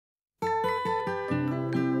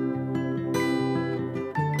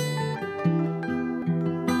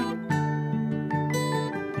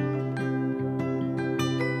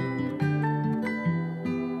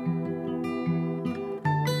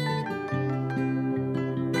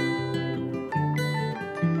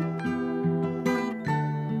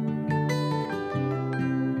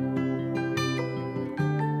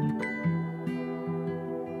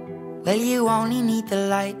Well, you only need the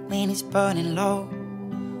light when it's burning low.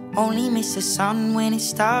 Only miss the sun when it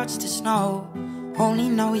starts to snow. Only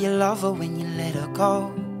know you love her when you let her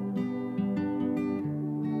go.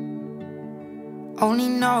 Only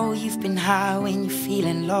know you've been high when you're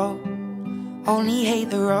feeling low. Only hate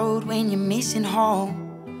the road when you're missing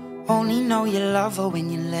home. Only know you love her when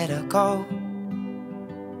you let her go.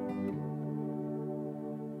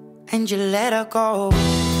 And you let her go.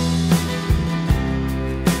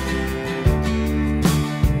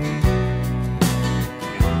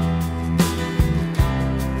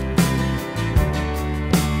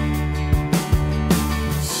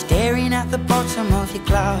 Staring at the bottom of your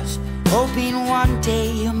glass, hoping one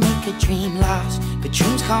day you'll make a dream last. But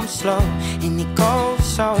dreams come slow and they go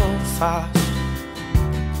so fast.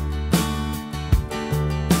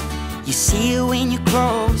 You see it when you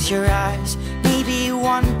close your eyes. Maybe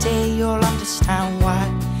one day you'll understand why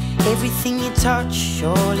everything you touch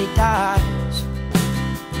surely dies.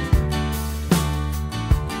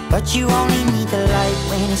 But you only need the light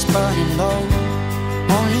when it's burning low.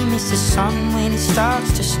 Only miss the sun when it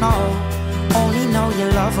starts to snow. Only know you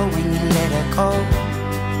love her when you let her go.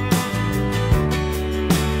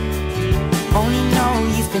 Only know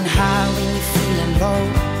you've been high when you're feeling low.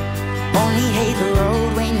 Only hate the road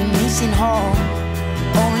when you're missing home.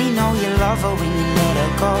 Only know you love her when you let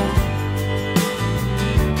her go.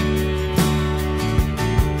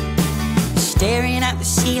 Staring at the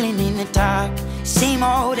ceiling in the dark, same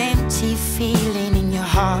old empty feeling in your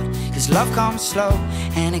heart. 'Cause love comes slow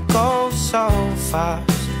and it goes so fast.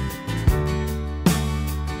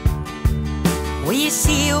 Well, you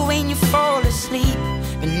see her when you fall asleep,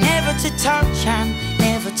 but never to touch and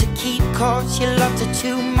never to keep. 'Cause you loved her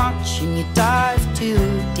too much and you dive too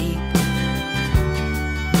deep.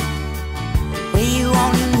 Well, you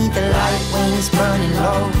only need the light when it's burning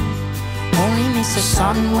low. Only miss the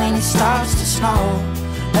sun when it starts to snow.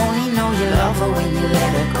 Only know you love her when you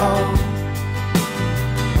let her go.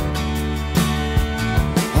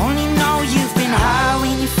 Only know you've been high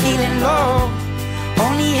when you're feeling low.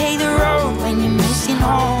 Only hate the road when you're missing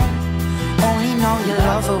home. Only know you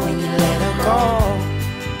love her when you let her go.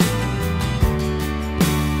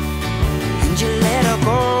 And you let her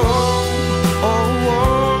go. Oh, oh,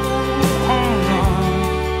 oh, oh.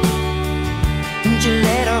 And you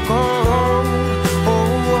let her go. Oh,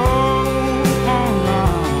 oh, oh,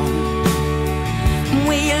 oh.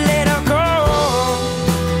 Will you let her go?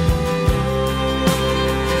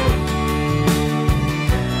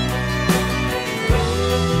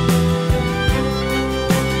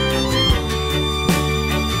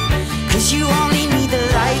 'Cause you only need the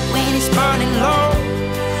light when it's burning low.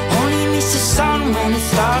 Only miss the sun when it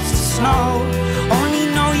starts to snow. Only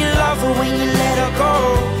know you love her when you let her go.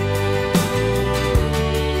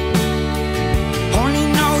 Only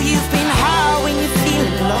know you've been high when you're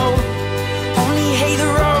feeling low. Only hate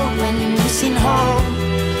the road when you're missing home.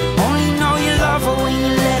 Only know you love her when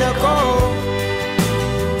you let her go.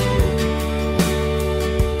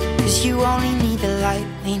 'Cause you only need the light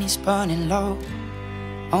when it's burning low.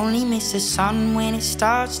 Only miss the sun when it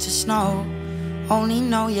starts to snow. Only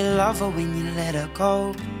know you love her when you let her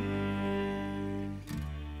go.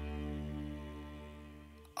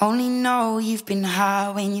 Only know you've been high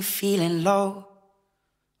when you're feeling low.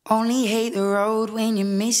 Only hate the road when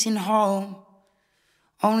you're missing home.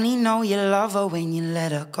 Only know you love her when you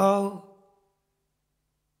let her go.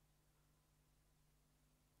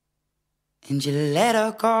 And you let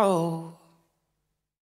her go.